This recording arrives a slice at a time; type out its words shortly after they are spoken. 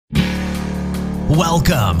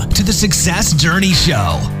Welcome to the Success Journey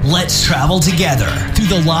Show. Let's travel together through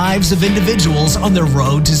the lives of individuals on their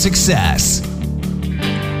road to success.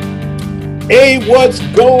 Hey, what's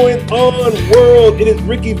going on, world? It is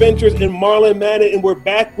Ricky Ventures and Marlon Madden, and we're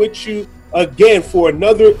back with you again for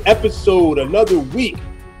another episode, another week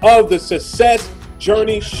of the Success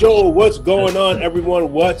Journey Show. What's going on,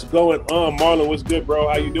 everyone? What's going on? Marlon, what's good, bro?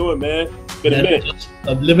 How you doing, man? Been a minute.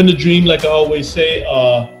 I'm living the dream, like I always say.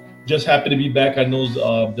 Just happy to be back. I know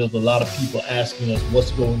there's a lot of people asking us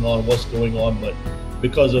what's going on, but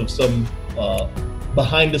because of some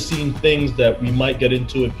behind the scene things that we might get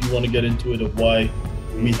into, if you want to get into it, of why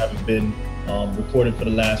we haven't been recording for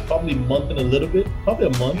the last probably month and a little bit, probably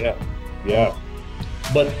a month. Yeah.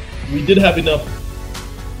 But we did have enough.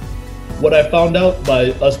 What I found out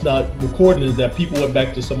by us not recording is that people went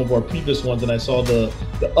back to some of our previous ones, and I saw the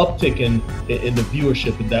uptick in the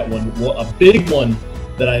viewership in that one. A big one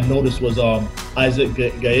that I noticed was Isaac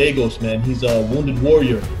Gallegos, man. He's a wounded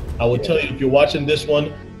warrior. I would tell you, if you're watching this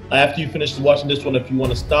one, after you finish watching this one, if you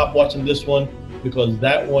want to stop watching this one, because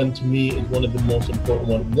that one to me is one of the most important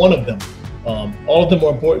ones. One of them. All of them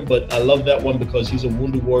are important, but I love that one because he's a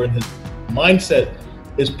wounded warrior, and his mindset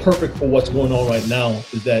is perfect for what's going on right now,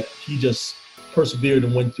 is that he just persevered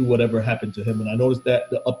and went through whatever happened to him. And I noticed that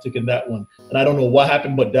the uptick in that one. And I don't know what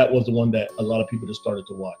happened, but that was the one that a lot of people just started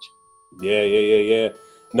to watch. Yeah.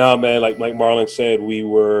 No, man, like Marlon said, we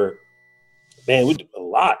did a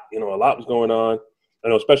lot. A lot was going on. I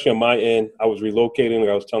know, especially on my end, I was relocating, like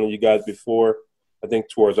I was telling you guys before, I think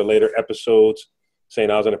towards the later episodes,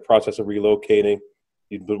 saying I was in the process of relocating.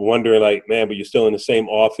 You'd be wondering, like, man, but you're still in the same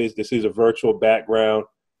office. This is a virtual background.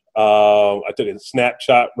 I took a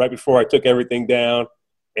snapshot right before I took everything down,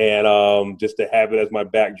 and just to have it as my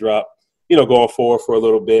backdrop, going forward for a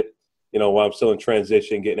little bit, while I'm still in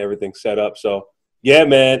transition, getting everything set up. So, yeah,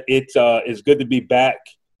 man, it's good to be back.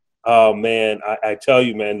 Man, I tell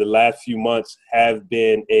you, man, the last few months have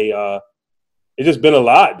been it's just been a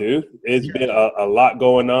lot, dude. It's been a lot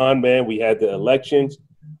going on, man. We had the elections.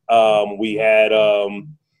 We had, I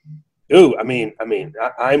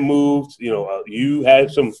moved, you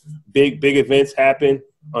had some big events happen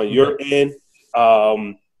on your end.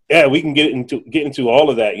 We can get into all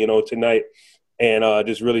of that, tonight, and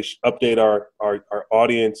just really update our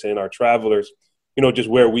audience and our travelers, just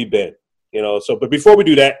where we've been, but before we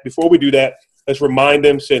do that, let's remind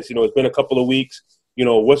them, since, it's been a couple of weeks,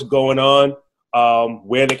 what's going on,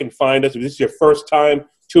 where they can find us. If this is your first time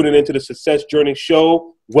tuning into the Success Journey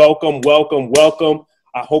Show, welcome.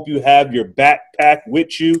 I hope you have your backpack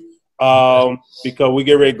with you, because we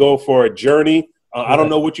get ready to go for a journey. I don't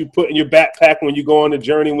know what you put in your backpack when you go on a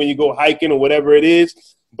journey, when you go hiking or whatever it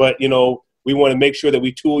is, but, we want to make sure that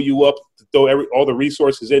we tool you up to throw all the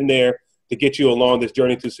resources in there to get you along this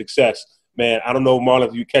journey to success. Man, I don't know, Marlon,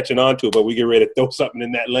 if you're catching on to it, but we get ready to throw something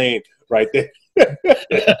in that lane right there. But,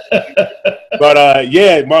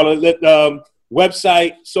 Marlon,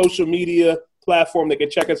 website, social media platform they can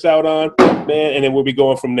check us out on, man, and then we'll be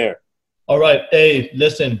going from there. All right. Hey,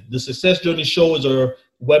 listen, the Success Journey Show is our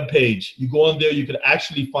webpage. You go on there, you can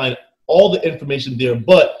actually find all the information there.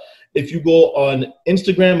 But if you go on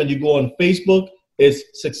Instagram and you go on Facebook,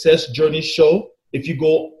 it's Success Journey Show. If you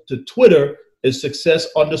go to Twitter, it's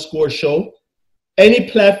Success_Show. Any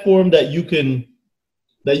platform that you can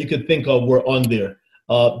think of, we're on there.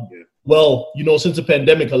 Well, since the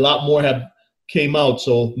pandemic, a lot more have came out.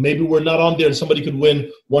 So maybe we're not on there, and somebody could win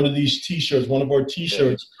one of these T-shirts, one of our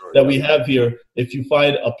T-shirts that we have here. If you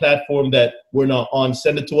find a platform that we're not on,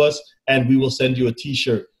 send it to us, and we will send you a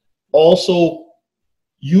T-shirt. Also,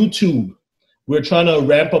 YouTube. We're trying to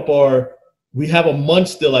ramp up we have a month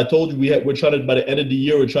still. I told you we're trying to, by the end of the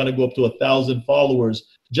year, we're trying to go up to 1,000 followers,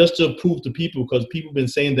 just to prove to people, because people have been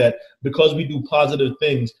saying that because we do positive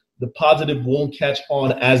things, the positive won't catch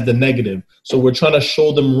on as the negative. So we're trying to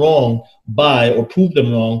show them wrong prove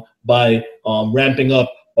them wrong by ramping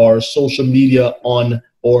up our social media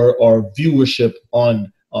or our viewership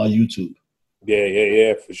on YouTube.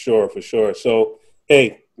 Yeah, for sure. So,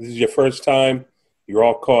 hey, this is your first time. You're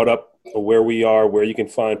all caught up for where we are, where you can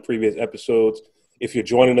find previous episodes. If you're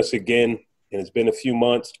joining us again, and it's been a few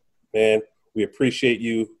months, man, we appreciate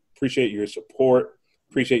you, appreciate your support,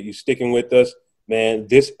 appreciate you sticking with us. Man,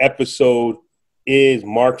 this episode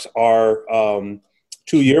marks our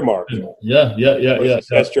 2-year mark. Yeah.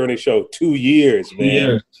 Success Journey Show, 2 years, man. 2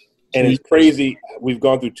 years. And it's crazy. We've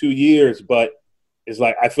gone through 2 years, but it's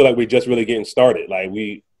like I feel like we're just really getting started. Like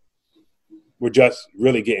we're just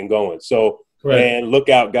really getting going. So, correct. Man, look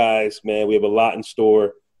out, guys. Man, we have a lot in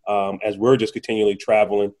store as we're just continually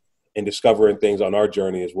traveling and discovering things on our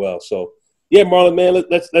journey as well. So, Yeah, Marlon, man,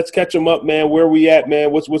 let's catch them up, man. Where we at,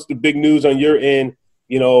 man? What's the big news on your end?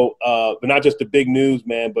 But not just the big news,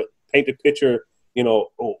 man, but paint the picture,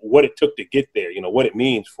 what it took to get there, what it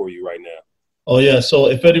means for you right now. Oh yeah. So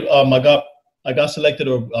if I got selected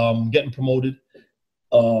or getting promoted.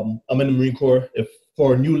 I'm in the Marine Corps. If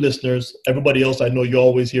for new listeners, everybody else I know, you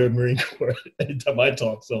always hear Marine Corps anytime I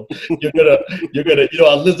talk. So you're gonna,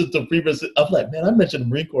 I listen to previous. I'm like, man, I mentioned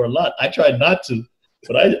Marine Corps a lot. I tried not to,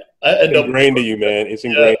 but I end up ingrained to you, man. It's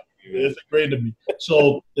ingrained. Yeah, it's ingrained to me.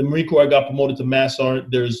 So the Marine Corps, I got promoted to Mass Sergeant.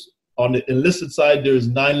 There's on the enlisted side, there's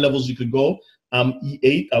 9 levels you could go. I'm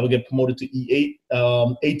E8. I would get promoted to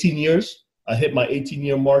E8. 18 years. I hit my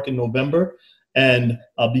 18-year mark in November, and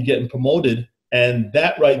I'll be getting promoted. And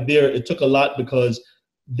that right there, it took a lot because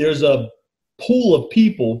there's a pool of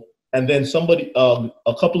people, and then somebody,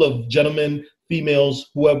 a couple of gentlemen, females,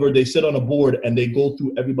 whoever, they sit on a board and they go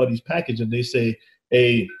through everybody's package and they say,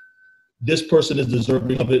 hey, this person is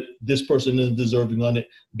deserving of it, this person is deserving on it,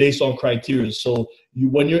 based on criteria. So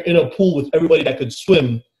when you're in a pool with everybody that could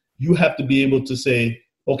swim, you have to be able to say,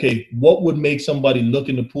 okay, what would make somebody look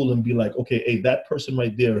in the pool and be like, okay, hey, that person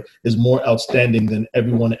right there is more outstanding than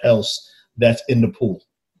everyone else that's in the pool.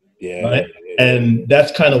 Yeah. Right? And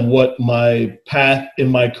that's kind of what my path in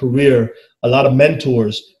my career, a lot of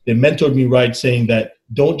mentors, they mentored me, right, saying that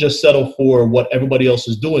don't just settle for what everybody else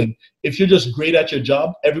is doing. If you're just great at your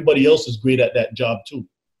job, everybody else is great at that job too,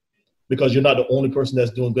 because you're not the only person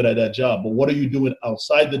that's doing good at that job. But what are you doing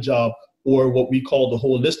outside the job, or what we call the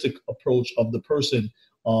holistic approach of the person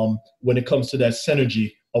when it comes to that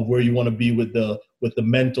synergy of where you want to be with the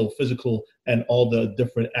mental, physical, and all the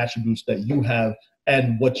different attributes that you have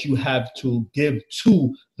and what you have to give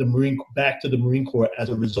to back to the Marine Corps as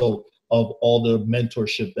a result of all the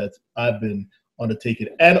mentorship that I've been undertaking.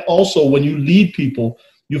 And also when you lead people,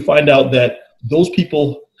 you find out that those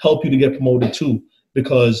people help you to get promoted too,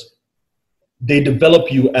 because they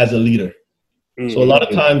develop you as a leader. Mm-hmm. So a lot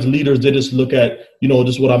of times leaders, they just look at,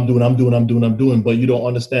 this is what I'm doing, but you don't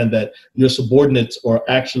understand that your subordinates are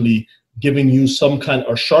actually giving you some kind,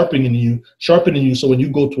 or sharpening you. So when you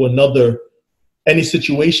go to any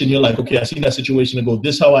situation, you're like, okay, I seen that situation and go,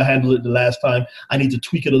 this is how I handled it the last time. I need to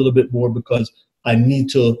tweak it a little bit more because I need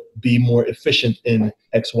to be more efficient in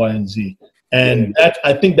X, Y, and Z. And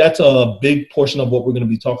I think that's a big portion of what we're going to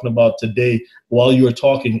be talking about today while you're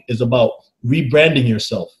talking, is about rebranding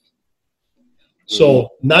yourself. So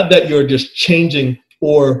not that you're just changing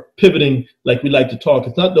or pivoting like we like to talk.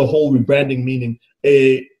 It's not the whole rebranding meaning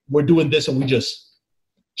we're doing this and we just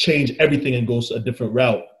change everything and goes a different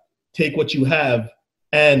route. Take what you have,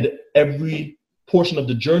 and every portion of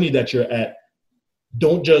the journey that you're at,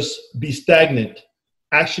 don't just be stagnant.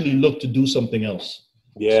 Actually look to do something else.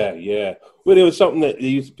 Yeah. Well, there was something that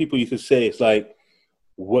people used to say. It's like,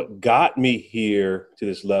 what got me here to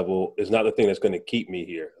this level is not the thing that's going to keep me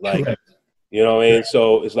here. Like, correct. You know what I mean?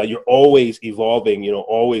 So it's like you're always evolving,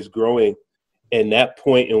 always growing. And that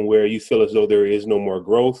point in where you feel as though there is no more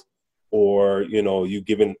growth, or, you've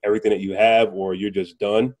given everything that you have, or you're just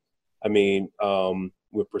done. I mean,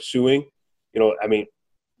 we're pursuing,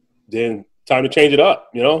 then time to change it up,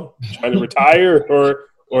 trying to retire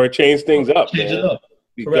or change things up. Change it up.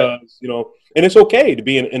 Because, and it's okay to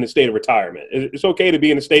be in a state of retirement. It's okay to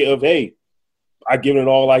be in a state of, hey, I've given it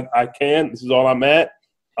all I can. This is all I'm at.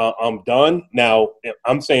 I'm done. Now,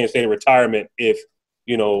 I'm saying state of retirement if,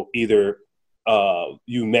 either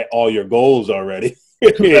you met all your goals already,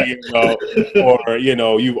 or,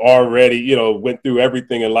 you've already, went through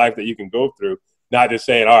everything in life that you can go through. Not just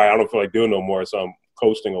saying, all right, I don't feel like doing no more, so I'm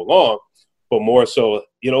coasting along, but more so,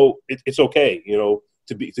 it's okay,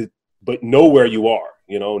 but know where you are,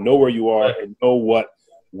 know where you are, and know what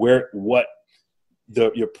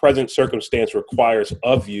your present circumstance requires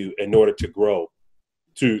of you in order to grow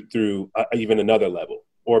through even another level,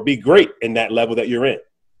 or be great in that level that you're in.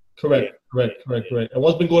 Correct. And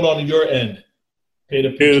what's been going on your end?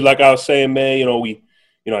 Dude, like I was saying, man,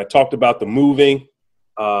 I talked about the moving.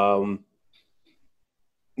 Man,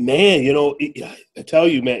 I tell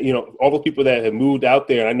you, man, all the people that have moved out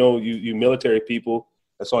there, I know you military people,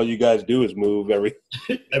 that's all you guys do is move every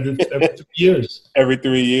 3 years. Every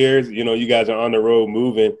 3 years, you guys are on the road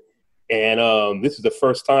moving. And this is the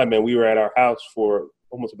first time, man, we were at our house for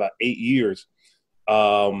almost about 8 years.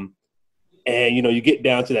 And, you get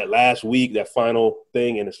down to that last week, that final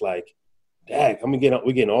thing, and it's like, dang, we're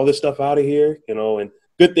getting all this stuff out of here, and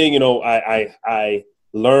good thing, I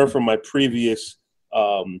learned from my previous,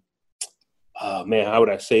 how would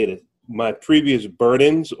I say it? My previous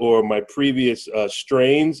burdens or my previous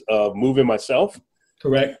strains of moving myself.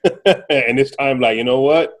 Correct. And this time, like, you know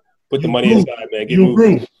what? Put the money aside, man. Get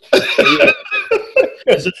moving.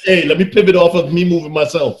 Hey, let me pivot off of me moving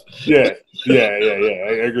myself. Yeah. I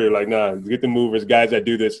agree. Like, nah, get the movers, guys that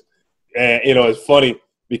do this. And, it's funny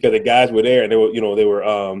because the guys were there and they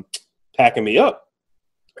were packing me up.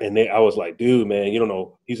 And I was like, dude, man, you don't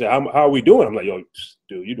know. He said, how are we doing? I'm like, yo,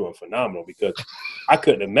 dude, you're doing phenomenal because I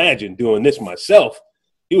couldn't imagine doing this myself.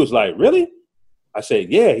 He was like, really? I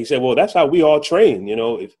said, yeah. He said, well, that's how we all train.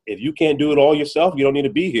 If you can't do it all yourself, you don't need to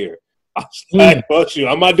be here. I was like, well, shoot,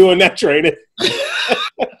 I'm not doing that training.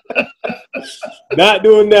 Not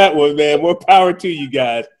doing that one, man. More power to you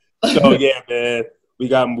guys. So, yeah, man, we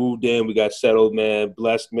got moved in. We got settled, man.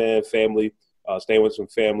 Blessed, man. Family. Staying with some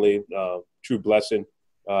family. True blessing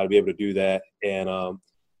to be able to do that. And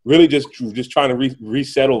really just trying to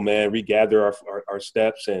resettle, man, regather our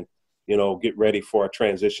steps and, get ready for our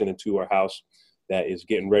transition into our house that is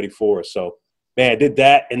getting ready for us. So, man, I did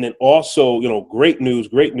that. And then also, great news.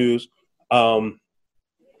 On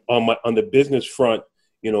the business front,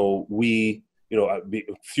 a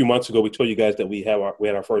few months ago, we told you guys that we had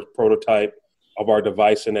our first prototype of our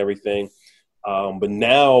device and everything. But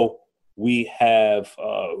now we have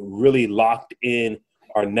really locked in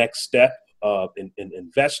our next step in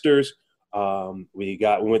investors. We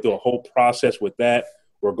went through a whole process with that.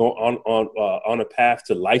 We're going on a path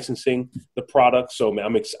to licensing the product. So, man,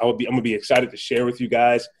 I'm gonna be excited to share with you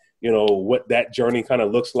guys, what that journey kind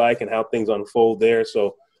of looks like and how things unfold there.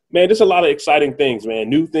 So, man, there's a lot of exciting things, man.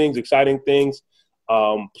 New things, exciting things.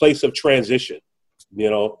 Place of transition,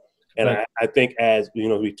 and right. I think as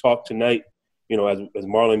we talk tonight, as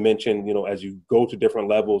Marlon mentioned, as you go to different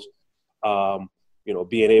levels,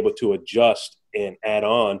 being able to adjust and add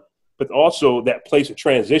on, but also that place of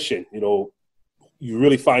transition, you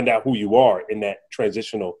really find out who you are in that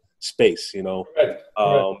transitional space, Right.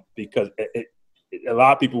 Because a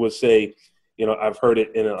lot of people would say, I've heard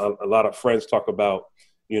it in a lot of friends talk about,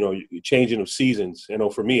 changing of seasons.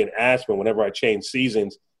 For me in Aspen, whenever I change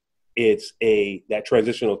seasons, it's that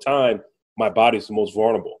transitional time. My body's the most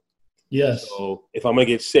vulnerable. Yes. So if I'm gonna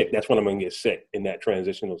get sick, that's when I'm gonna get sick in that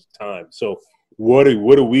transitional time. So what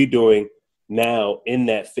are we doing now in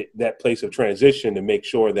that place of transition to make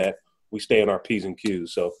sure that we stay on our P's and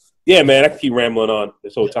Q's? So yeah, man, I can keep rambling on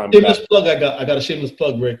this whole time. Shameless plug. I got a shameless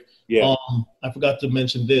plug, Rick. Yeah. I forgot to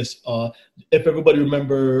mention this. If everybody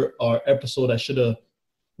remember our episode, I should have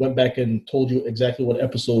went back and told you exactly what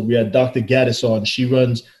episode. We had Dr. Gaddis on. She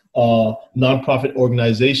runs a nonprofit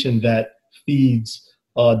organization that feeds.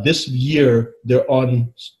 This year, they're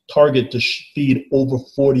on target to feed over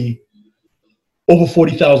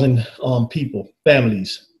 40,000 people,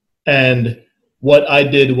 families. And what I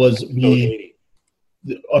did was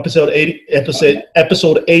episode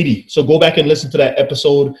 80. So go back and listen to that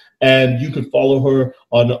episode, and you can follow her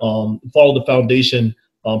on follow the foundation,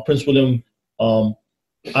 Prince William. And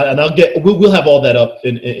we'll have all that up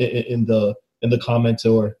in the comments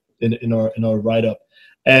or in our write up.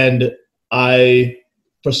 And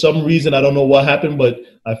for some reason, I don't know what happened, but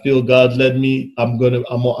I feel God led me. I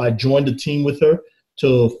joined the team with her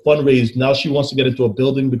to fundraise. Now she wants to get into a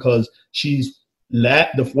building because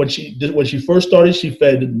when she first started, she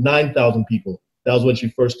fed 9,000 people. That was when she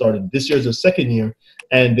first started. This year's the second year,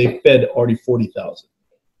 and they fed already 40,000.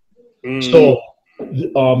 So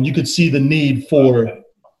you could see the need for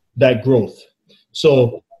that growth.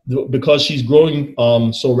 So because she's growing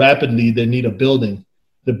so rapidly, they need a building.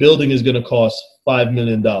 The building is going to cost $5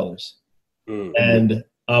 million. And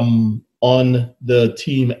I'm on the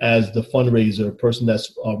team as the fundraiser person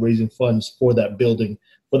that's raising funds for that building.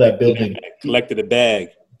 Collecting a bag.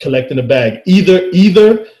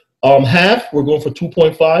 Either half, we're going for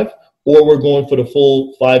 2.5, or we're going for the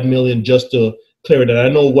full 5 million just to clear it. And I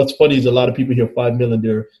know what's funny is a lot of people hear 5 million,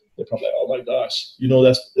 they're probably like, oh my gosh,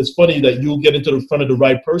 it's funny that you'll get into the front of the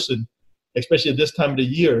right person, especially at this time of the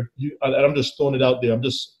year. And I'm just throwing it out there. I'm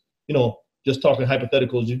just talking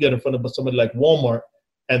hypotheticals. You get in front of somebody like Walmart,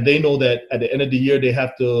 and they know that at the end of the year they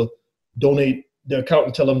have to donate. Their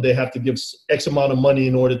accountant tell them they have to give X amount of money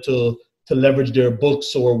in order to leverage their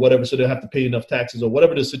books or whatever, so they have to pay enough taxes or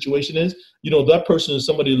whatever the situation is. That person is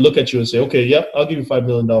somebody to look at you and say, okay, yep, I'll give you $5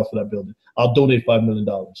 million for that building. I'll donate $5 million.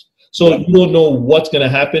 So you don't know what's going to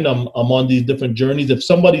happen. I'm on these different journeys. If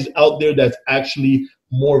somebody's out there that's actually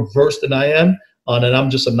more versed than I am, and I'm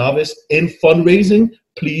just a novice in fundraising,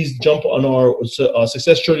 please jump on our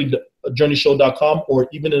successjourneyshow.com, or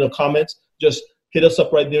even in the comments, just hit us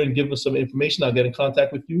up right there and give us some information. I'll get in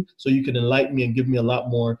contact with you so you can enlighten me and give me a lot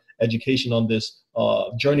more education on this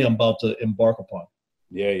journey I'm about to embark upon.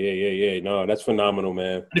 Yeah. No, that's phenomenal,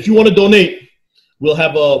 man. And if you want to donate, we'll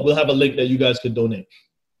have a link that you guys can donate.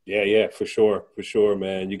 Yeah, for sure,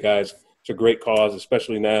 man. You guys, it's a great cause,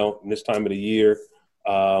 especially now in this time of the year.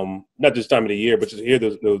 not just time of the year, but just hear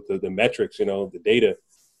the metrics, the data.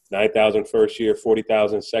 9,000 first year,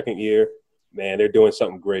 40,000 second year. Man, they're doing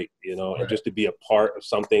something great, and just to be a part of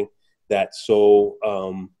something that's so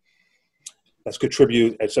that's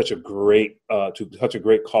contributed at such a great to such a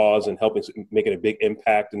great cause and helping making a big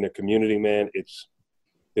impact in their community, man. It's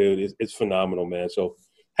phenomenal, man. So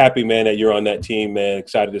happy, man, that you're on that team, man.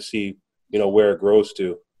 Excited to see where it grows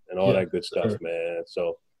to and all that good stuff, man.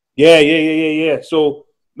 So yeah. So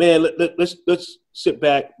man, let's sit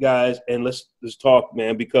back, guys, and let's talk,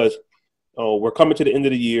 man, because we're coming to the end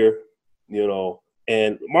of the year,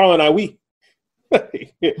 and Marlon and I, we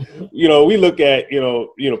look at,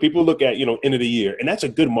 people look at, end of the year, and that's a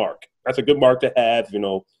good mark. That's a good mark to have.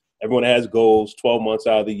 Everyone has goals 12 months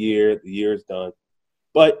out of the year is done.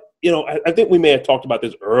 But, I think we may have talked about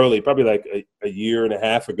this early, probably like a year and a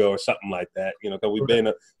half ago or something like that, because we've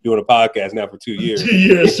been doing a podcast now for 2 years. 2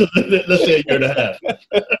 years, so let's say a year and a half.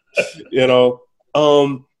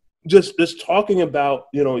 Just talking about,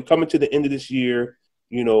 coming to the end of this year,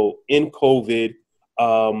 in COVID,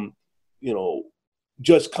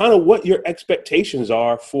 just kind of what your expectations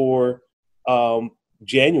are for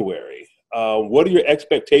January. What are your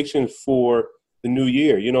expectations for the new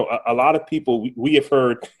year? A lot of people we have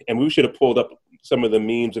heard, and we should have pulled up some of the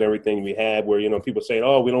memes and everything we had where, people saying,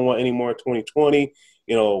 oh, we don't want any more 2020,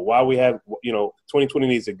 why we have, 2020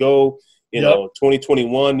 needs to go,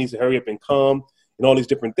 2021 needs to hurry up and come and all these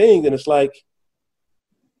different things. And it's like,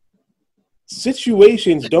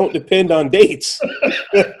 situations don't depend on dates.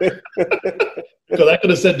 Because I could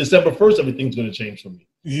have said December 1st, everything's going to change for me.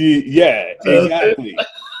 Yeah, exactly.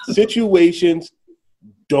 Situations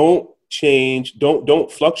don't change,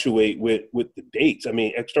 don't fluctuate with the dates. I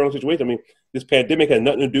mean, external situations. I mean, this pandemic had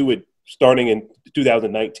nothing to do with starting in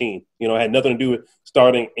 2019. It had nothing to do with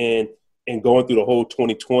starting and going through the whole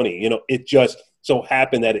 2020. It just so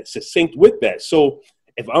happened that it's succinct with that. So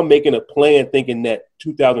if I'm making a plan thinking that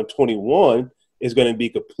 2021 is going to be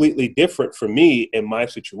completely different for me and my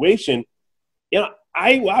situation,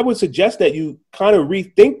 I would suggest that you kind of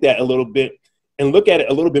rethink that a little bit and look at it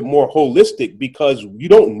a little bit more holistic, because you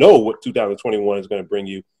don't know what 2021 is going to bring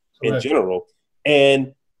you in general.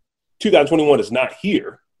 And 2021 is not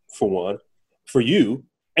here, for one, for you.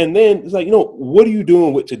 And then it's like, what are you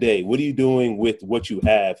doing with today? What are you doing with what you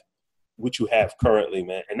have currently,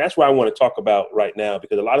 man? And that's what I want to talk about right now,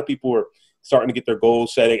 because a lot of people are starting to get their goal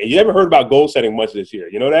setting. And you haven't heard about goal setting much this year.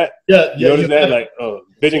 You know that? Yeah. You notice that? Like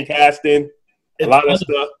vision casting, a lot of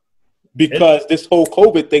stuff. Because this whole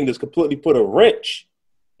COVID thing has completely put a wrench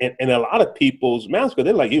in a lot of people's mouths, because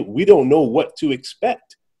they're like, we don't know what to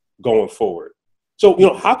expect going forward. So,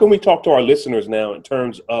 how can we talk to our listeners now in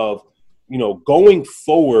terms of, going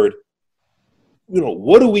forward,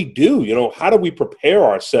 what do we do? How do we prepare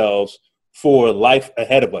ourselves for life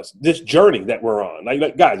ahead of us, this journey that we're on?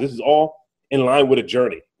 Like guys, this is all in line with a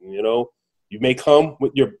journey. You may come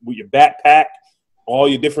with your backpack, all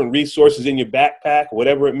your different resources in your backpack,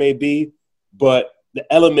 whatever it may be, but the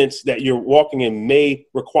elements that you're walking in may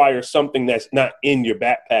require something that's not in your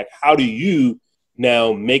backpack. How do you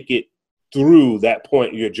now make it through that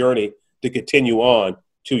point in your journey to continue on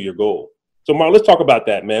to your goal? So, Mark, let's talk about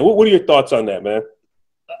that, man. What are your thoughts on that, man?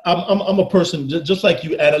 I'm a person, just like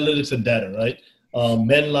you, analytics and data, right?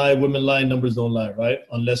 Men lie, women lie, numbers don't lie, right?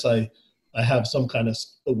 Unless I have some kind of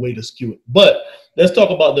a way to skew it. But let's talk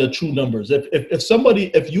about the true numbers.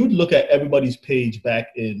 If you look at everybody's page back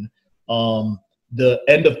in the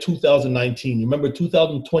end of 2019, remember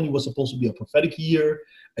 2020 was supposed to be a prophetic year,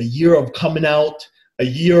 a year of coming out,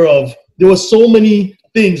 there was so many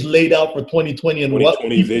things laid out for 2020 and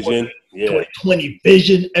 2020 vision. Yeah. 2020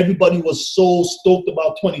 vision. Everybody was so stoked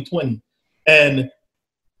about 2020. And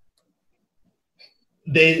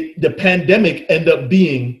the pandemic ended up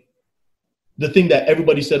being the thing that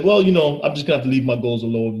everybody said, well, I'm just gonna have to leave my goals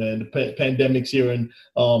alone, man. The pandemic's here, and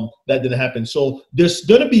that didn't happen. So there's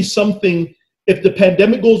gonna be something, if the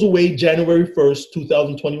pandemic goes away January 1st,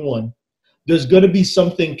 2021, there's gonna be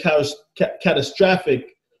something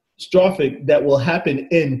catastrophic that will happen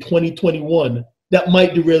in 2021 that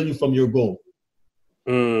might derail you from your goal.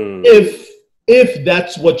 If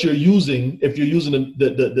that's what you're using, if you're using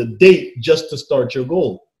the date just to start your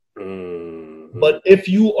goal. But if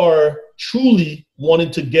you are truly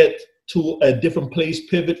wanting to get to a different place,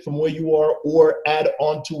 pivot from where you are, or add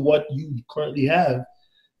on to what you currently have,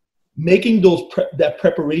 making that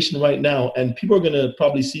preparation right now, and people are going to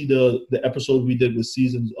probably see the episode we did with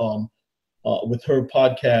Seasons with her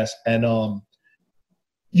podcast, and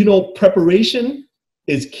preparation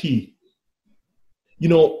is key.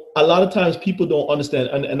 A lot of times people don't understand,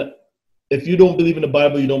 and if you don't believe in the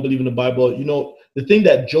Bible, you don't believe in the Bible. You know, the thing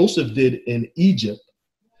that Joseph did in Egypt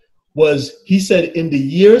was he said in the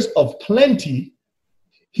years of plenty,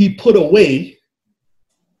 he put away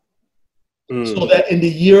so that in the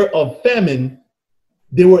year of famine,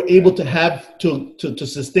 they were able to have to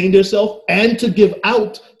sustain themselves and to give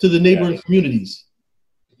out to the neighboring communities.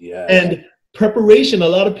 Yeah. And preparation, a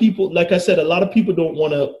lot of people, like I said, a lot of people don't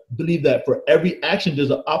want to believe that for every action,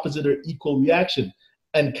 there's an opposite or equal reaction.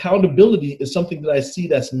 And accountability is something that I see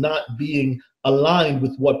that's not being aligned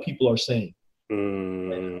with what people are saying.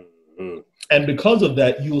 Mm-hmm. And because of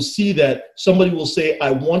that, you'll see that somebody will say,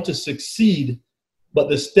 I want to succeed, but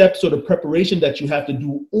the steps or the preparation that you have to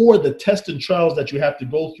do or the tests and trials that you have to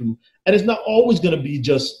go through, and it's not always going to be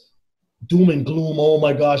just doom and gloom. Oh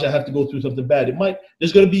my gosh, I have to go through something bad.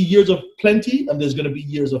 There's going to be years of plenty and there's going to be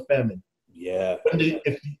years of famine. Yeah. And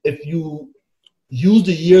if you use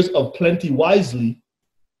the years of plenty wisely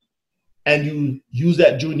and you use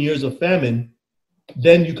that during years of famine,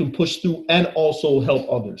 then you can push through and also help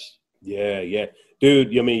others. Yeah.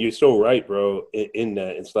 Dude, I mean, you're so right, bro, in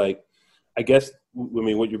that. It's like, I guess, I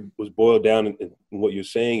mean, what was boiled down in what you're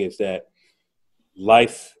saying is that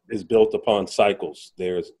life is built upon cycles.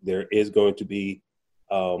 There is going to be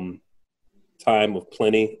time of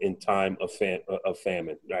plenty and time of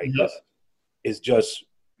famine, right? Yep. It's just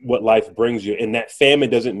what life brings you. And that famine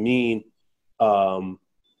doesn't mean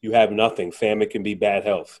you have nothing. Famine can be bad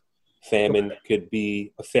health. Famine could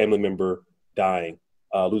be a family member dying,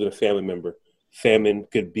 losing a family member. Famine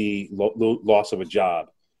could be loss of a job.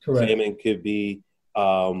 Correct. Famine could be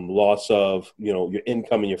loss of, your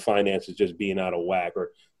income and your finances just being out of whack or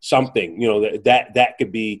something, that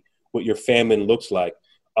could be what your famine looks like.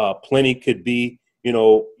 Plenty could be,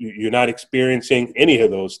 you're not experiencing any of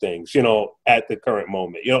those things, at the current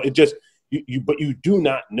moment, it just, but you do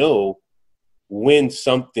not know when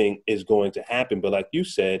something is going to happen. But like you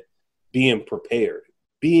said, being prepared.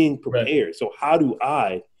 Right. So how do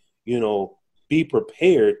I, be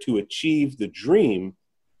prepared to achieve the dream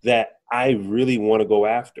that I really want to go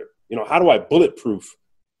after? How do I bulletproof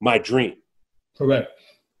my dream? Correct.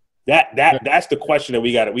 That's the question that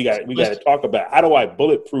we got to talk about. How do I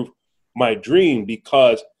bulletproof my dream?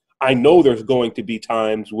 Because I know there's going to be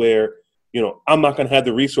times where, I'm not going to have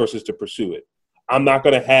the resources to pursue it. I'm not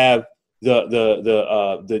going to have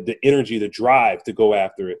the energy, the drive to go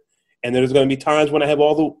after it. And there's going to be times when I have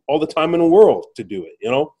all the time in the world to do it,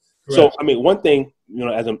 Correct. So, I mean, one thing,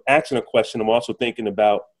 as I'm asking a question, I'm also thinking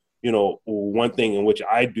about, one thing in which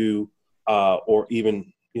I do, or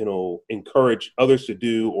even, encourage others to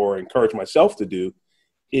do or encourage myself to do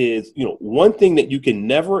is, one thing that you can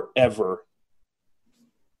never, ever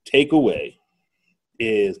take away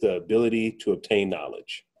is the ability to obtain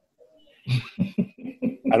knowledge.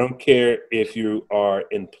 I don't care if you are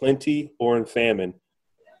in plenty or in famine,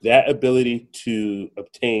 that ability to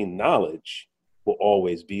obtain knowledge will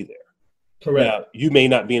always be there. Correct. Now, you may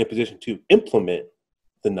not be in a position to implement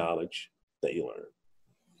the knowledge that you learn,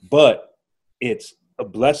 but it's a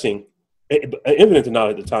blessing, infinite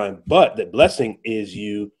knowledge at the time, but the blessing is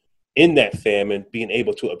you in that famine being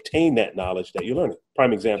able to obtain that knowledge that you're learning.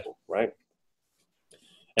 Prime example, right?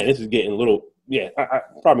 And this is getting a little,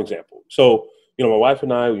 prime example. So, my wife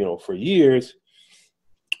and I, for years,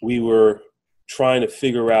 we were trying to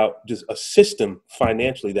figure out just a system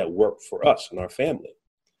financially that worked for us and our family.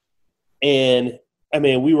 And I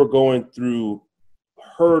mean, we were going through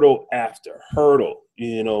hurdle after hurdle,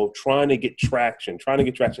 trying to get traction.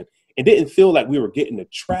 It didn't feel like we were getting the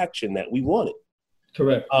traction that we wanted.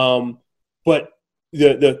 Correct. But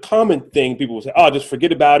the common thing people will say, oh, just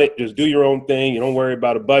forget about it. Just do your own thing. You don't worry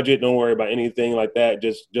about a budget. Don't worry about anything like that.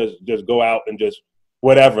 Just go out and just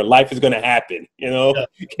whatever. Life is going to happen. You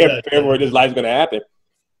can't prepare for it. Just life's going to happen.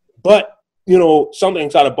 But, something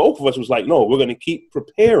inside of both of us was like, no, we're going to keep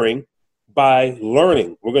preparing by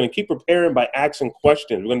learning. We're going to keep preparing by asking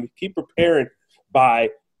questions. We're going to keep preparing by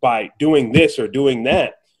doing this or doing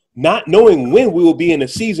that, not knowing when we will be in a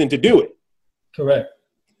season to do it. Correct.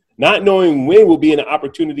 Not knowing when we'll be in an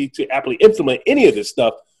opportunity to aptly implement any of this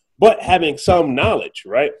stuff, but having some knowledge,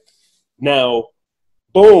 right? Now,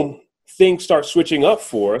 boom, things start switching up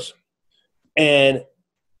for us. And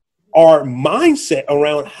our mindset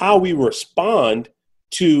around how we respond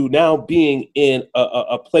to now being in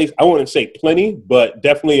a place, I wouldn't say plenty, but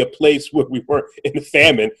definitely a place where we weren't in the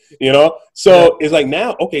famine, So it's like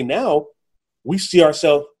now we see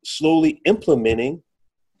ourselves slowly implementing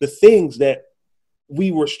the things that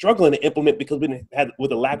we were struggling to implement because we had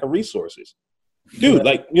with a lack of resources. Dude,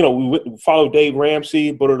 we followed Dave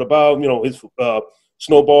Ramsey, but above, his debt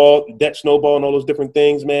snowball and all those different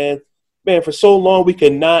things, man. Man, for so long we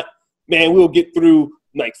could not, man, we'll get through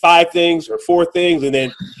like 5 things or 4 things, and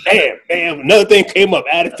then bam, another thing came up,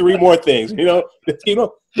 added 3 more things,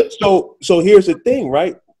 So here's the thing,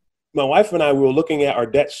 right? My wife and I, we were looking at our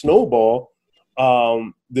debt snowball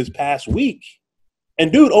this past week,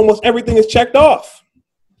 and dude, almost everything is checked off.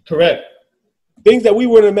 Correct. Things that we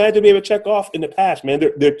wouldn't imagine being able to check off in the past, man.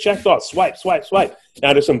 They're checked off. Swipe.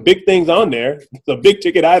 Now there's some big things on there, some big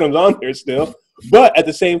ticket items on there still, but at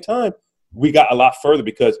the same time, we got a lot further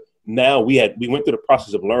because now we went through the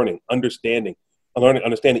process of understanding,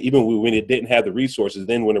 even when it didn't have the resources.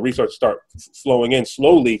 Then when the resources start flowing in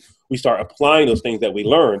slowly, we start applying those things that we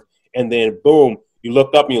learned, and then boom, you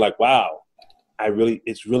look up and you're like, wow,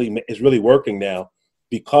 it's really working now.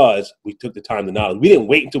 Because we took the time to knowledge. We didn't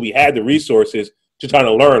wait until we had the resources to try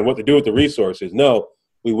to learn what to do with the resources. No,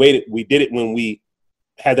 we waited. We did it when we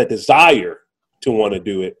had that desire to want to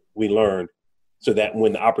do it. We learned so that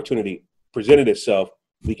when the opportunity presented itself,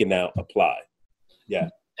 we can now apply. Yeah.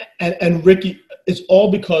 And Ricky, it's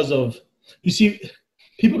all because of, you see,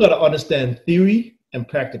 people got to understand theory and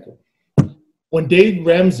practical. When Dave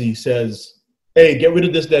Ramsey says, hey, get rid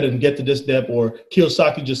of this debt and get to this debt, or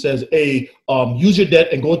Kiyosaki just says, hey, use your debt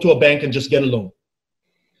and go to a bank and just get a loan.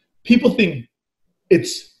 People think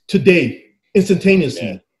it's today,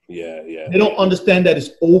 instantaneously. Yeah. They don't understand that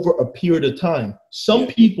it's over a period of time. Some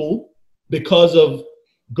people, because of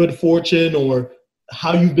good fortune or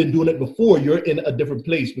how you've been doing it before, you're in a different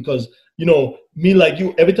place. Because, me like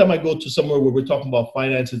you, every time I go to somewhere where we're talking about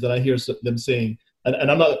finances and I hear them saying, and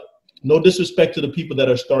I'm not, no disrespect to the people that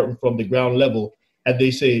are starting from the ground level, and they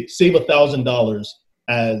say save $1,000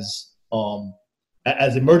 as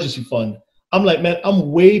emergency fund. I'm like, man,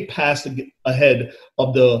 I'm way past ahead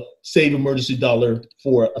of the save emergency dollar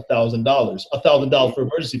for $1,000 for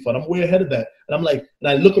emergency fund. I'm way ahead of that, and I'm like, and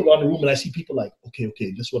I look around the room and I see people like, okay,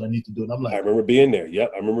 this is what I need to do, and I'm like, I remember being there.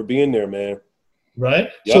 Yep, I remember being there, man. Right.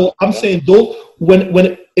 Yep. So I'm saying, though,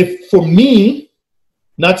 if for me.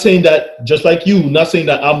 Not saying that, just like you, not saying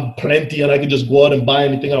that I'm plenty and I can just go out and buy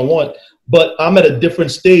anything I want, but I'm at a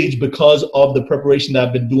different stage because of the preparation that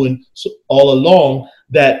I've been doing all along,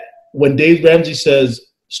 that when Dave Ramsey says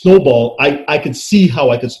snowball, I could see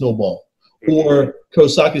how I could snowball. Or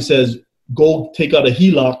Kiyosaki says, go take out a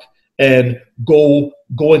HELOC and go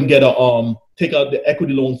and get take out the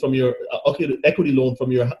equity loan from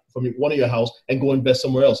one of your house and go invest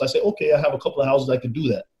somewhere else. I say, okay, I have a couple of houses, I could do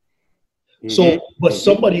that. So, but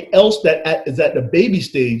somebody else that is at the baby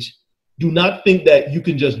stage, do not think that you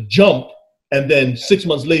can just jump and then 6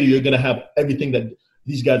 months later you're going to have everything that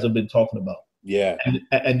these guys have been talking about. Yeah.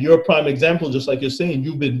 And you're a prime example, just like you're saying,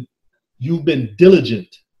 you've been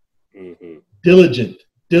diligent, diligent.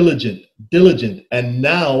 And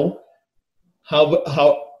now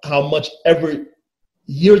how much ever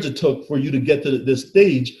years it took for you to get to this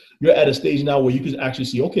stage, you're at a stage now where you can actually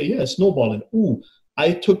see, okay, yeah, it's snowballing. Ooh,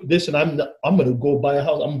 I took this and I'm going to go buy a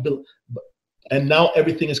house. And now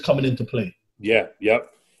everything is coming into play. Yeah. Yep.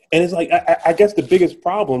 And it's like, I guess the biggest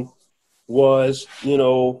problem was,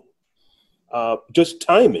 just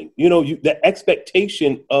timing, the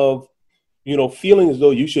expectation of, feeling as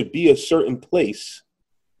though you should be a certain place,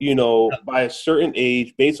 by a certain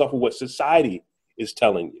age based off of what society is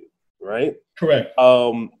telling you. Right. Correct.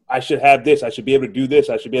 I should have this. I should be able to do this.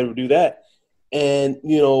 I should be able to do that. And,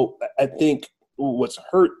 I think what's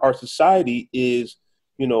hurt our society is,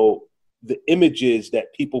 the images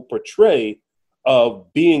that people portray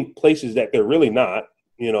of being places that they're really not,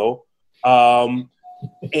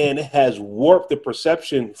 and it has warped the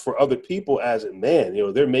perception for other people as a man,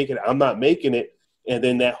 they're making it, I'm not making it. And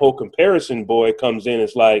then that whole comparison boy comes in.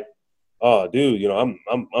 It's like, oh, dude, I'm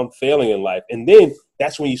failing in life. And then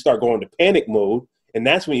that's when you start going to panic mode. And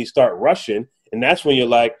that's when you start rushing. And that's when you're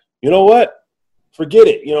like, you know what? Forget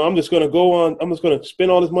it. I'm just going to go on. I'm just going to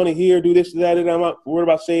spend all this money here, do this, that, and I'm not worried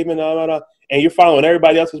about saving. And you're following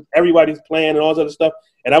everybody's plan and all this other stuff.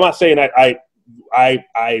 And I'm not saying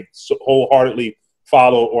I wholeheartedly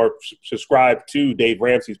follow or subscribe to Dave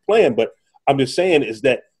Ramsey's plan, but I'm just saying is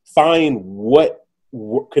that find what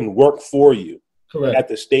can work for you. Correct. At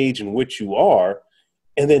the stage in which you are,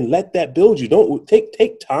 and then let that build you. Don't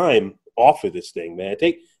take time off of this thing, man.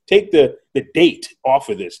 Take the date off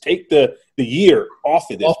of this. Take the year off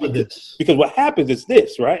of this. Because what happens is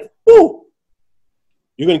this, right? Woo!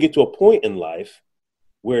 You're going to get to a point in life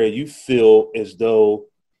where you feel as though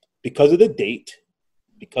because of the date,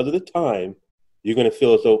 because of the time, you're going to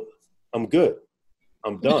feel as though I'm good.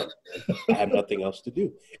 I'm done. I have nothing else to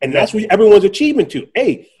do. And that's what everyone's achieving to.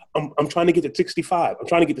 Hey, I'm trying to get to 65. I'm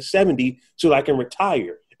trying to get to 70 so that I can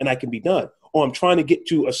retire and I can be done. oh, I'm trying to get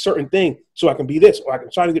to a certain thing so I can be this, or I'm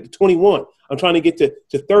trying to get to 21. I'm trying to get to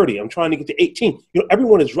 30. I'm trying to get to 18. You know,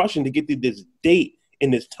 everyone is rushing to get to this date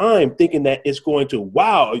in this time, thinking that it's going to,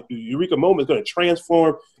 wow, eureka moment is going to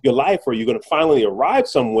transform your life, or you're going to finally arrive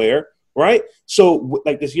somewhere, right? So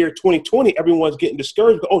like this year, 2020, everyone's getting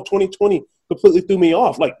discouraged. Oh, 2020 completely threw me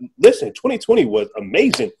off. Like, listen, 2020 was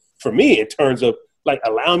amazing for me in terms of like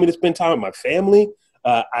allowing me to spend time with my family.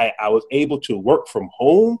 I was able to work from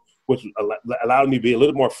home, which allowed me to be a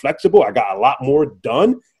little more flexible. I got a lot more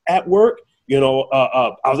done at work. You know,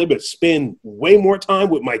 I was able to spend way more time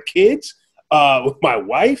with my kids, with my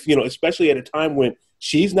wife, you know, especially at a time when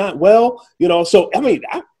she's not well, you know. So, I mean,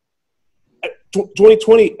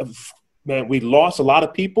 2020, man, we lost a lot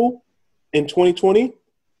of people in 2020.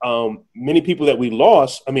 Many people that we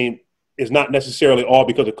lost, I mean, it's not necessarily all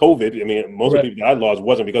because of COVID. I mean, most of the people that I lost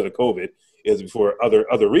wasn't because of COVID. It was for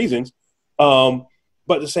other reasons. But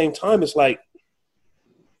at the same time, it's like,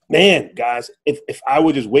 man, guys, if I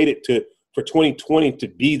would just waited for 2020 to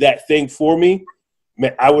be that thing for me,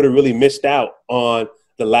 man, I would have really missed out on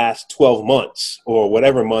the last 12 months or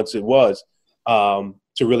whatever months it was to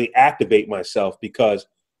really activate myself, because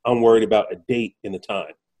I'm worried about a date in the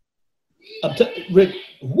time. Rick,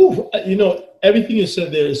 you know, everything you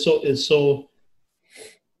said there is so.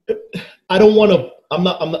 I don't want to. I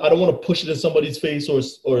don't want to push it in somebody's face or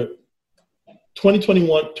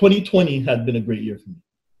 2020 had been a great year for me.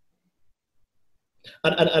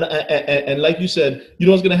 And like you said, you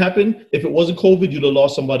know what's going to happen? If it wasn't COVID, you'd have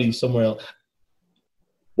lost somebody somewhere else.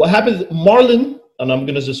 What happens, Marlon, and I'm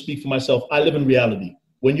going to just speak for myself, I live in reality.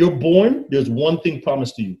 When you're born, there's one thing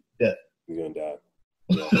promised to you, death. You're going to die.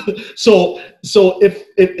 So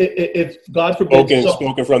if God forbid,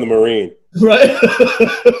 spoken from the Marine, right?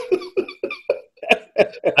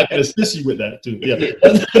 I can assist you with that too. Yeah.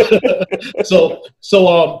 So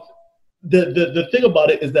the thing about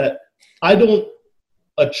it is that I don't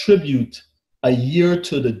attribute a year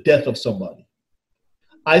to the death of somebody.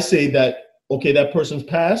 I say that, okay, that person's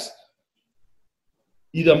passed.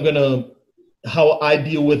 Either I'm gonna, how I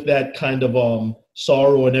deal with that kind of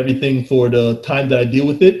sorrow and everything for the time that I deal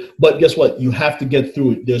with it. But guess what? You have to get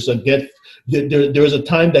through it. There's a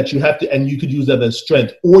time that you have to, and you could use that as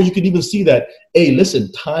strength. Or you could even see that, hey,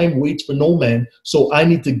 listen, time waits for no man, so I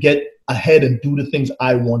need to get ahead and do the things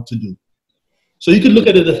I want to do. So you could look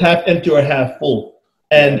at it as half empty or half full.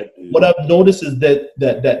 And what I've noticed is that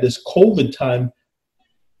this COVID time,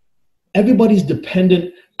 everybody's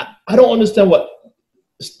dependent. I don't understand what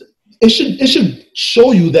it should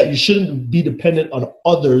show you that you shouldn't be dependent on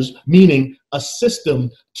others, meaning a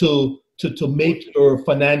system to make your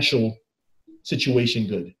financial situation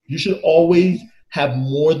good. You should always have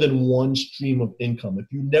more than one stream of income.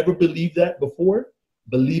 If you never believed that before,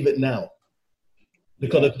 believe it now.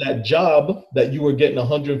 Because of that job that you were getting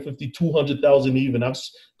 150, 200,000 even,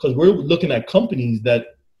 because we're looking at companies that,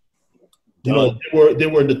 you know, they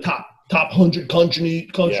were in the top 100 companies,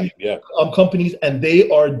 and they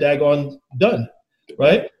are daggone done,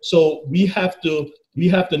 right? So we have to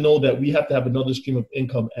know that we have to have another stream of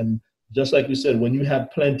income, and just like you said, when you have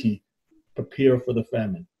plenty, prepare for the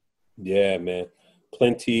famine. Yeah, man,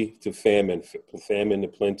 plenty to famine, famine to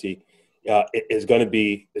plenty. It's going to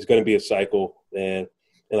be a cycle, and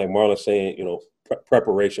like Marlon's saying, you know,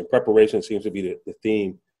 preparation seems to be the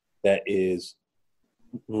theme that is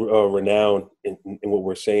renowned in what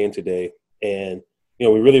we're saying today. And you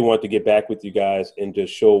know, we really want to get back with you guys and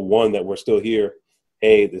just show, one, that we're still here.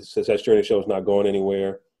 Hey, the Success Journey Show is not going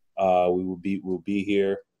anywhere. We'll be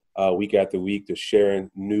here week after week, just sharing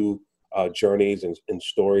new journeys and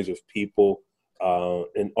stories of people,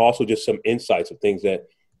 and also just some insights of things that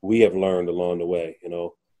we have learned along the way, you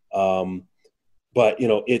know. But you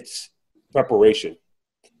know, it's preparation,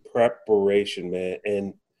 man.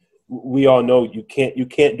 And we all know you can't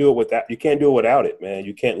do it without it, man.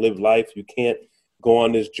 You can't live life. You can't go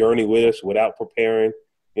on this journey with us without preparing.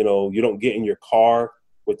 You know, you don't get in your car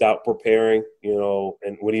without preparing, you know.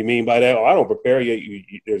 And what do you mean by that? Oh, I don't prepare.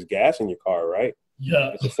 There's gas in your car, right?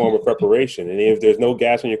 Yeah. It's a form of preparation. And if there's no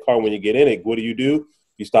gas in your car when you get in it, what do?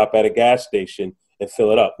 You stop at a gas station and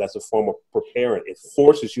fill it up. That's a form of preparing. It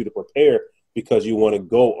forces you to prepare because you want to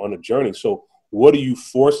go on a journey. So what are you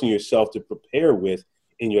forcing yourself to prepare with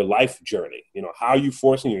in your life journey? You know, how are you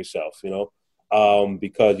forcing yourself, you know,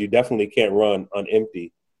 because you definitely can't run on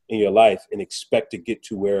empty in your life and expect to get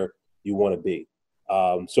to where you want to be.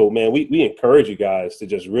 So, man, we encourage you guys to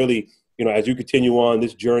just really, you know, as you continue on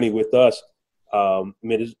this journey with us, I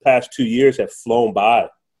mean, this past 2 years have flown by.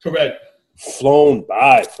 Correct. Flown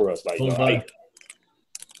by for us. Like,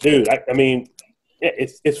 dude, I mean, Yeah,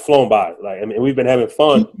 it's flown by. Like, I mean, we've been having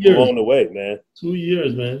fun along the way, man. 2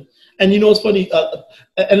 years, man. And you know, it's funny.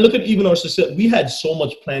 And look at even our success. We had so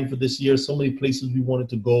much planned for this year. So many places we wanted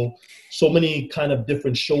to go. So many kind of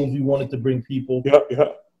different shows we wanted to bring people.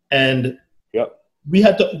 Yep. And we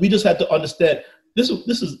just had to understand this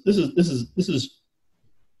is.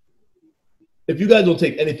 If you guys don't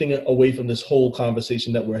take anything away from this whole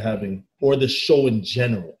conversation that we're having or the show in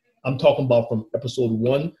general, I'm talking about from episode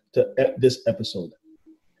 1 to this episode.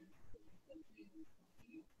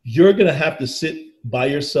 You're going to have to sit by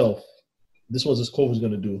yourself. This is what this COVID is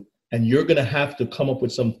going to do. And you're going to have to come up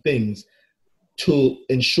with some things to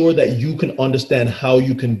ensure that you can understand how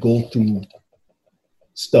you can go through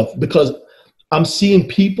stuff. Because I'm seeing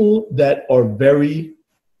people that are very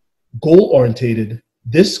goal-orientated.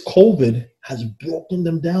 This COVID has broken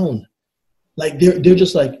them down. Like they're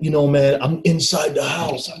just like, you know, man, I'm inside the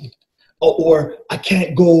house, or I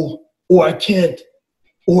can't go, or I can't,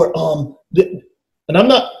 or and I'm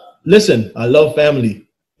not. Listen, I love family.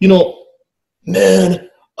 You know, man,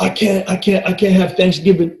 I can't have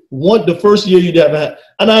Thanksgiving. The first year you'd have had,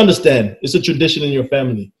 and I understand it's a tradition in your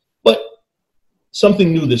family, but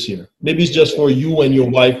something new this year. Maybe it's just for you and your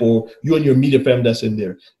wife, or you and your immediate family that's in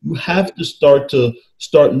there. You have to start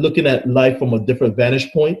looking at life from a different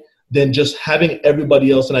vantage point than just having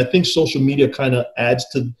everybody else. And I think social media kind of adds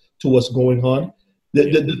to what's going on.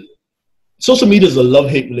 The social media is a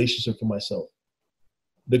love-hate relationship for myself,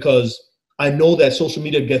 because I know that social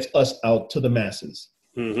media gets us out to the masses.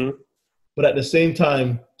 Mm-hmm. But at the same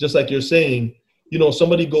time, just like you're saying, you know,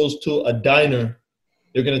 somebody goes to a diner,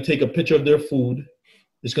 they're going to take a picture of their food.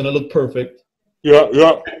 It's going to look perfect.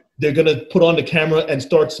 Yeah. They're going to put on the camera and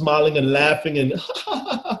start smiling and laughing, and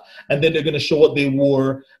and then they're going to show what they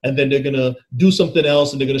wore, and then they're going to do something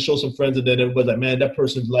else, and they're going to show some friends, and then everybody's like, man, that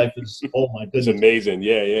person's life is, oh my goodness. It's amazing.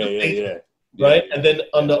 Yeah. Right? And then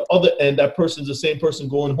on the other end, that person's the same person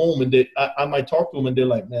going home, and I might talk to them, and they're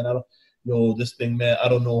like, man, this thing, man, I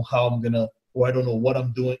don't know how I'm going to, or I don't know what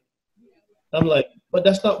I'm doing. I'm like, but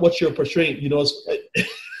that's not what you're portraying. You know,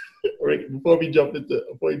 before you jump into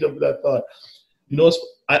that thought, you know,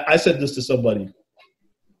 I said this to somebody.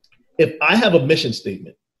 If I have a mission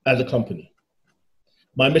statement as a company,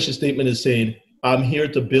 my mission statement is saying, I'm here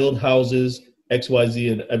to build houses,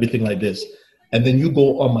 XYZ, and everything like this. And then you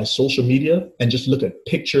go on my social media and just look at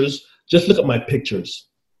pictures. Just look at my pictures.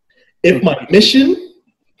 If my mission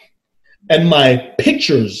and my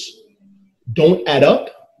pictures don't add up,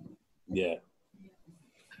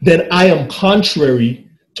 then I am contrary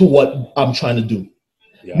to what I'm trying to do.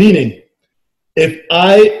 Yeah. Meaning, if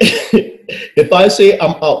I say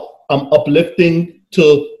I'm uplifting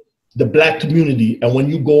to the Black community, and when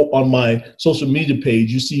you go on my social media page,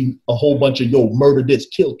 you see a whole bunch of murder this,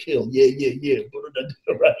 kill, yeah,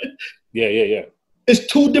 right? Yeah. It's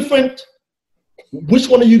two different. Which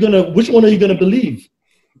one are you gonna believe?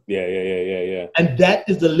 Yeah. And that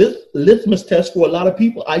is the litmus test for a lot of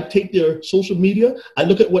people. I take their social media, I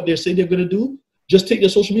look at what they say they're gonna do. Just take their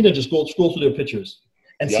social media, and just scroll through their pictures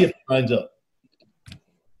and see if it lines up.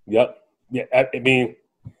 Yep. Yeah. I mean,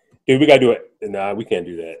 dude, we gotta do it. Nah, we can't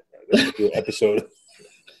do that. Do an episode.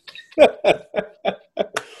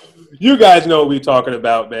 You guys know what we're talking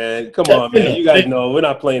about, man. Come on, man. You guys know we're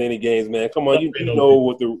not playing any games, man. Come on, you know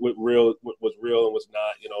what's real and what's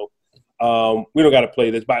not. You know, we don't got to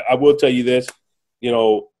play this, but I will tell you this. You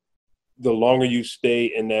know, the longer you stay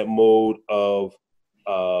in that mode of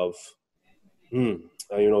I don't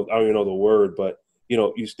even know the word, but you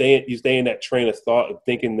know, you stay in that train of thought of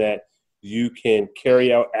thinking that you can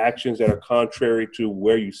carry out actions that are contrary to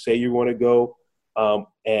where you say you want to go,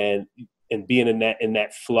 and being in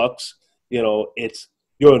that flux, you know,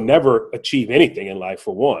 you'll never achieve anything in life,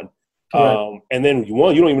 for one. And then you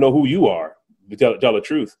don't even know who you are, to tell the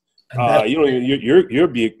truth. You're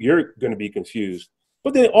going to be confused.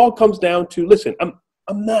 But then it all comes down to, listen, I'm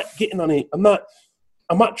not getting on it. I'm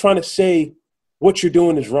not trying to say what you're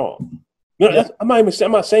doing is wrong. No, yeah. I'm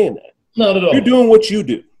not saying that. Not at all. You're doing what you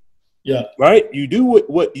do. Yeah. Right? You do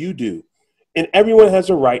what you do. And everyone has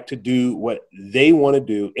a right to do what they want to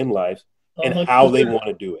do in life and 100%. How they want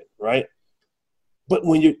to do it, right? But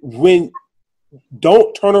when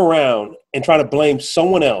don't turn around and try to blame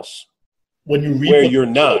someone else where you're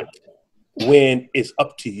not, when it's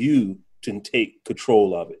up to you to take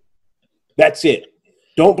control of it. That's it.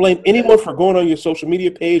 Don't blame anyone for going on your social media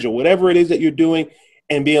page or whatever it is that you're doing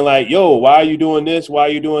and being like, yo, why are you doing this? Why are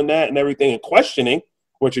you doing that? And everything, and questioning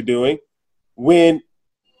what you're doing when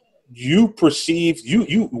you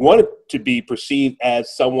want it to be perceived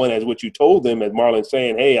as someone, as what you told them, as Marlon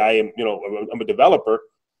saying, hey, I'm a developer,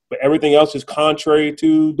 but everything else is contrary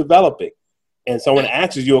to developing. and someone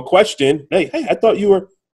asks you a question, hey, I thought you were,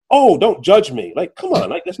 oh, don't judge me. Like, come on,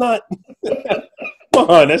 like that's not, come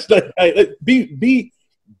on, that's not, like,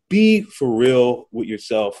 be for real with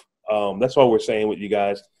yourself. That's what we're saying with you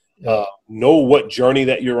guys. Know what journey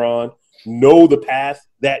that you're on, know the path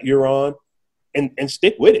that you're on, and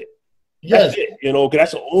stick with it. Yes. That's it, you know,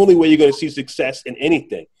 because that's the only way you're going to see success in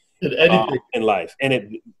anything, in life.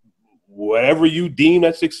 And whatever you deem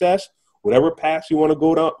as success, whatever path you want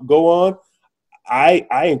to go on, I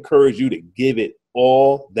encourage you to give it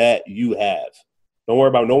all that you have. Don't worry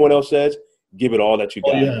about what no one else says. Give it all that you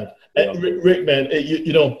got. Yeah. Rick, man,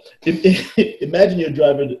 you know, imagine you're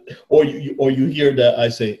driving, or you hear that I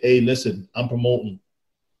say, hey, listen, I'm promoting.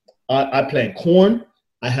 I plant corn.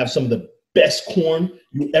 I have some of the best corn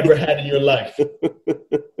you ever had in your life.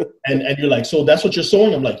 and you're like, so that's what you're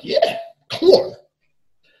sowing? I'm like, yeah, corn.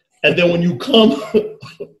 And then when you come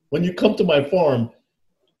to my farm,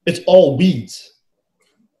 it's all weeds.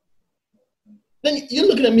 Then you're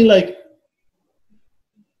looking at me like,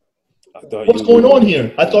 what's going on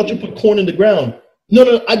here? I thought you put corn in the ground.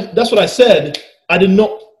 No, that's what I said. I didn't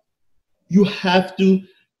know. You have to,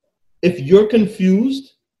 if you're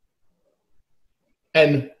confused,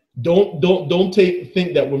 and don't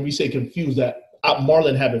think that when we say confused that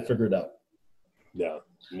Marlon have it figured out. No.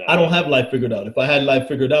 I don't have life figured out. If I had life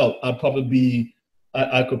figured out, I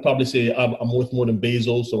could probably say I'm worth more than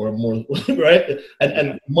Bezos, or more, right?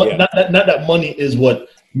 Not that money is what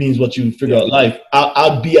means what you figure out life.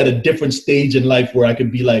 I'd be at a different stage in life where I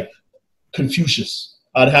could be like Confucius.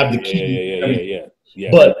 I'd have the key.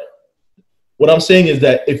 Yeah. But what I'm saying is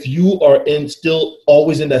that if you are still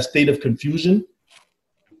always in that state of confusion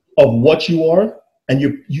of what you are, and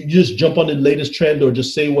you just jump on the latest trend or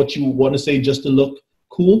just say what you want to say just to look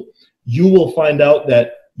cool, you will find out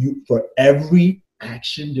that for every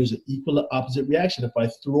action, there's an equal and opposite reaction. If I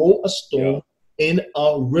throw a stone in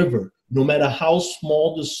a river, no matter how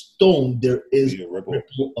small the stone, there is a ripple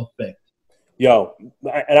effect. Yo,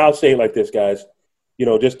 and I'll say it like this, guys, you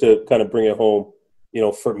know, just to kind of bring it home, you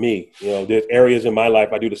know, for me, you know, there's areas in my life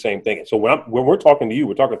I do the same thing. So when we're talking to you,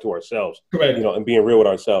 we're talking to ourselves, correct? You know, and being real with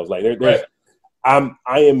ourselves. Like I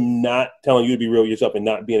am not telling you to be real with yourself and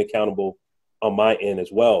not being accountable on my end as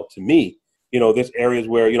well. To me, you know, there's areas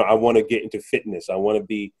where, you know, I want to get into fitness. I want to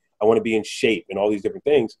be in shape and all these different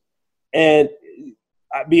things. And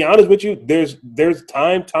I'll be honest with you, there's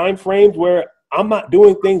time frames where I'm not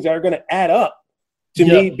doing things that are going to add up to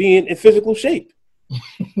me being in physical shape.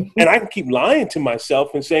 And I can keep lying to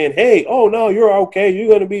myself and saying, hey, oh, no, you're okay. You're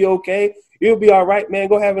going to be okay. You'll be all right, man.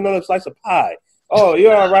 Go have another slice of pie. Oh,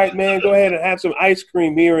 you're all right, man. Go ahead and have some ice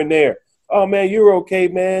cream here and there. Oh, man, you're okay,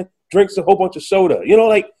 man. Drinks a whole bunch of soda. You know,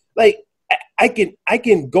 like I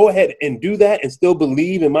can go ahead and do that and still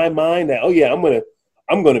believe in my mind that, oh, yeah, I'm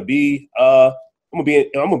gonna be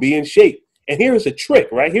in shape. And here's a trick,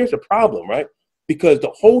 right? Here's a problem, right? Because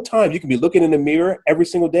the whole time you can be looking in the mirror every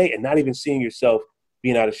single day and not even seeing yourself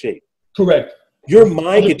being out of shape. Correct. Your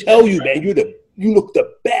mind can tell you, man, you look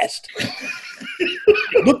the best.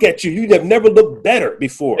 Look at you. You have never looked better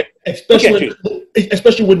before. Especially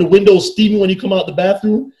when the window's steamy when you come out the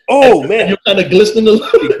bathroom. Oh, man. You're kind of glistening a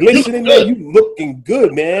little. You're glistening, man. You looking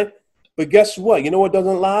good, man. But guess what? You know what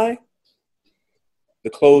doesn't lie? The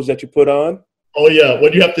clothes that you put on. Oh, yeah.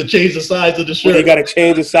 When you have to change the size of the shirt. When you got to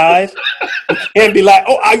change the size. You can't be like,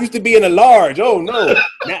 oh, I used to be in a large. Oh, no.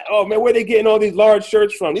 Now, oh, man, where they getting all these large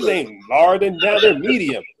shirts from? These ain't large, and now they're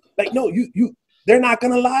medium. Like, no, they're not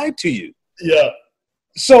going to lie to you. Yeah.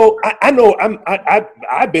 So I know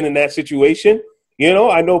I've been in that situation. You know,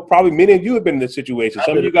 I know probably many of you have been in this situation.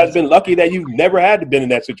 Some of you guys have been lucky that you've never had to been in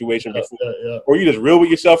that situation before. Yeah. Or you just real with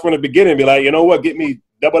yourself from the beginning and be like, you know what, get me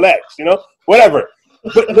XXX, you know, whatever.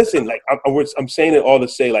 But listen, like I'm saying it all to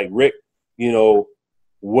say, like, Rick, you know,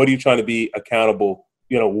 what are you trying to be accountable?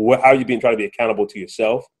 You know, how are you trying to be accountable to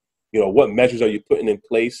yourself? You know, what measures are you putting in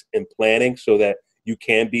place and planning so that you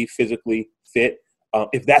can be physically fit?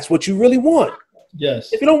 If that's what you really want.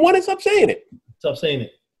 Yes. If you don't want it, stop saying it. Stop saying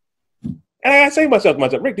it. And I say to myself,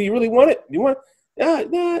 Rick, do you really want it? Do you want it?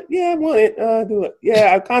 Yeah, I want it. Do it.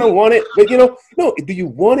 Yeah, I kind of want it. But, you know, no, do you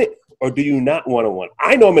want it or do you not want to want it?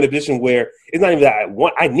 I know I'm in a position where it's not even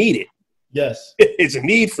that I need it. Yes. It's a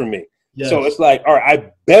need for me. Yes. So it's like, all right,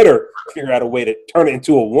 I better figure out a way to turn it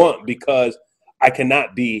into a want because I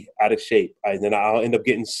cannot be out of shape. Then I'll end up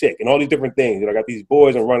getting sick and all these different things. You know, I got these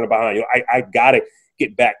boys I'm running behind. You know, I got to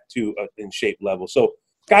get back to in shape level. So,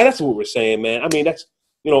 guys, that's what we're saying, man. I mean,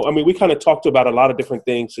 we kind of talked about a lot of different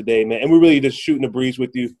things today, man, and we're really just shooting the breeze with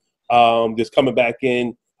you, just coming back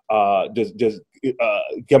in, just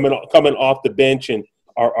coming off the bench and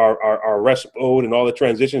our rest mode and all the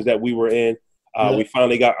transitions that we were in. We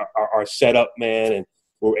finally got our setup, man, and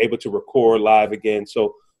we're able to record live again.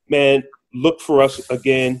 So, man, look for us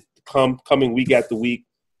again coming week after week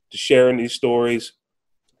to sharing these stories,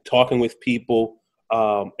 talking with people,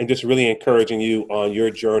 and just really encouraging you on your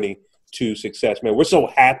journey to success, man. We're so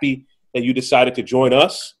happy that you decided to join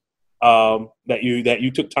us, that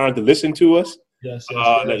you took time to listen to us,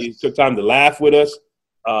 that you took time to laugh with us,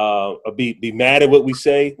 be mad at what we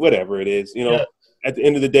say, whatever it is. At the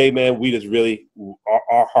end of the day, man, we just really,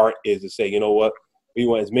 our heart is to say, you know what, we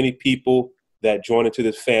want as many people that join into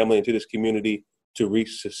this family, into this community to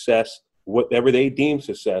reach success, whatever they deem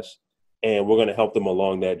success, and we're going to help them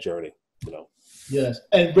along that journey, Yes.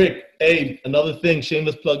 And Rick, hey, another thing,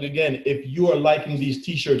 shameless plug again. If you are liking these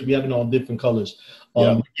T-shirts, we have it all different colors.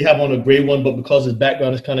 We have on a gray one, but because his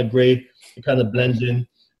background is kind of gray, it kind of blends in.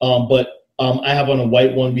 I have on a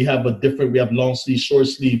white one. We have long sleeve, short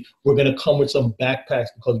sleeve. We're going to come with some backpacks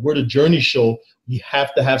because we're the Journey Show. We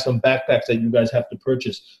have to have some backpacks that you guys have to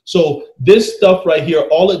purchase. So this stuff right here,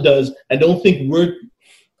 all it does, I don't think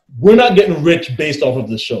we're not getting rich based off of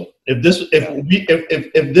this show. If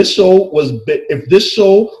this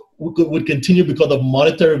show would continue because of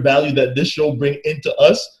monetary value that this show bring into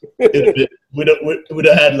us, we'd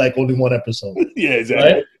have had like only one episode. Yeah,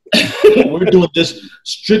 exactly. Right? We're doing this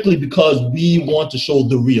strictly because we want to show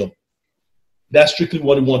the real. That's strictly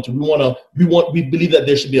what we want to. We believe that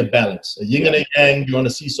there should be a balance, a yin and a yang. You're on a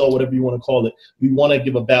seesaw, whatever you want to call it. We want to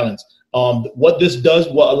give a balance. What this does,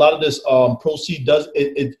 what a lot of this proceed does,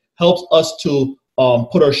 it helps us to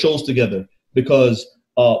put our shows together because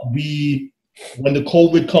when the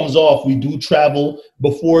COVID comes off, we do travel.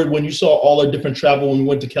 Before, when you saw all our different travel, when we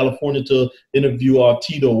went to California to interview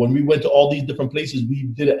Tito, when we went to all these different places, we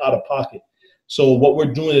did it out of pocket. So what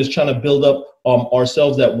we're doing is trying to build up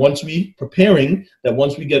ourselves that once we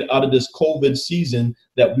get out of this COVID season,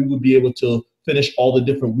 that we would be able to finish all the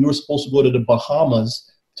different. We were supposed to go to the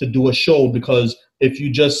Bahamas to do a show because if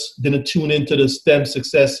you just didn't tune into the STEM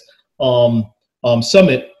Success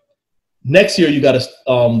Summit, next year you got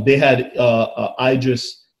to. They had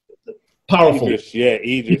Idris. Powerful. Idris. Yeah.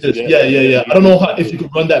 I don't know if you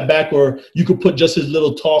could run that back or you could put just his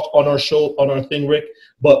little talk on our show, on our thing, Rick.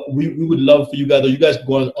 But we would love for you guys, or you guys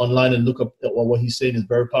go online and look up what he's saying is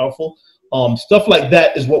very powerful. Stuff like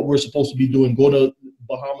that is what we're supposed to be doing. Go to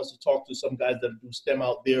Bahamas to talk to some guys that do STEM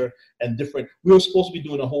out there and different. We were supposed to be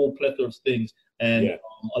doing a whole plethora of things. And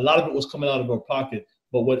a lot of it was coming out of our pocket.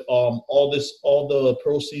 But what all the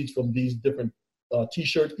proceeds from these different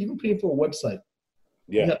T-shirts, even paying for a website.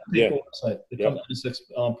 You have to pay for a website. It comes it's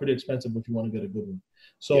pretty expensive if you want to get a good one.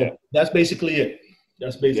 So that's basically it.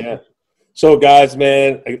 So guys,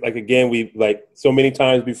 man, like again, we like so many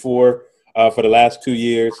times before for the last 2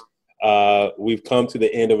 years, we've come to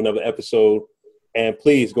the end of another episode. And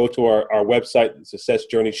please go to our website, the Success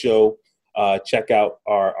Journey Show. Check out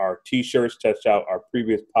our T-shirts. Check out our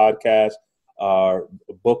previous podcast. Our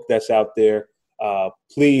book that's out there.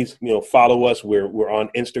 Please, follow us. We're on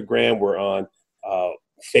Instagram. We're on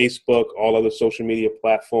Facebook, all other social media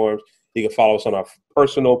platforms. You can follow us on our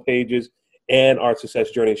personal pages and our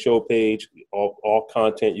Success Journey Show page. All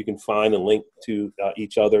content you can find and link to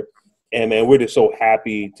each other. And man, we're just so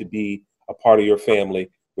happy to be a part of your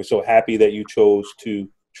family. We're so happy that you chose to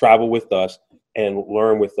travel with us and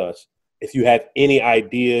learn with us. If you have any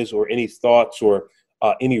ideas or any thoughts or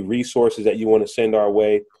any resources that you want to send our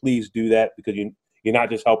way, please do that because you're not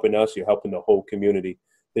just helping us, you're helping the whole community.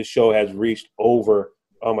 This show has reached over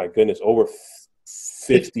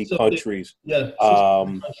 50 countries.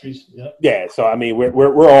 Countries. Yeah. So, I mean,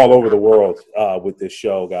 we're all over the world with this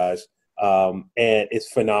show, guys. And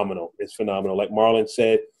it's phenomenal. It's phenomenal. Like Marlon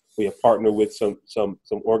said, we have partnered with some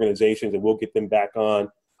organizations and we'll get them back on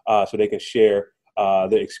so they can share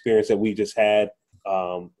the experience that we just had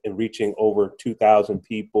in reaching over 2,000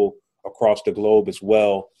 people across the globe as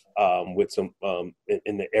well with some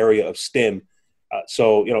in the area of STEM.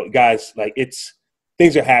 So, guys, like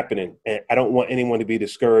things are happening and I don't want anyone to be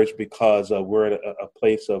discouraged because we're in a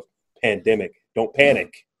place of pandemic. Don't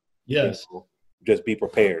panic. Yes. Just be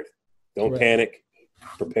prepared. Don't panic.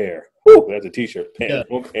 Prepare. Woo, that's a T-shirt. Panic.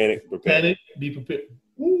 Don't panic. Prepare. Panic. Be prepared.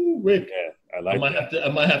 Woo, Rick. Yeah, I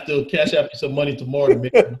might have to cash out some money tomorrow to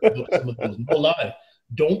make some of those. No lie.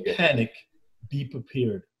 Don't panic. Be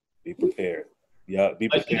prepared. Be prepared. Yeah, be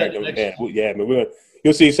prepared. Yeah, man.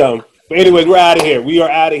 You'll see something. But anyways, we're out of here. We are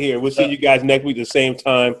out of here. We'll see you guys next week at the same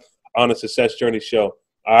time on the Success Journey Show.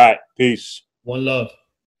 All right. Peace. One love.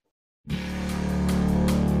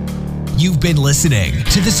 You've been listening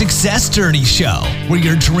to The Success Journey Show, where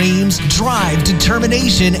your dreams, drive,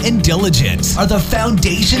 determination, and diligence are the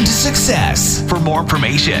foundation to success. For more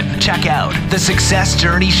information, check out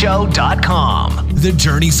thesuccessjourneyshow.com. The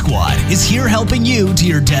Journey Squad is here helping you to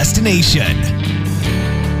your destination.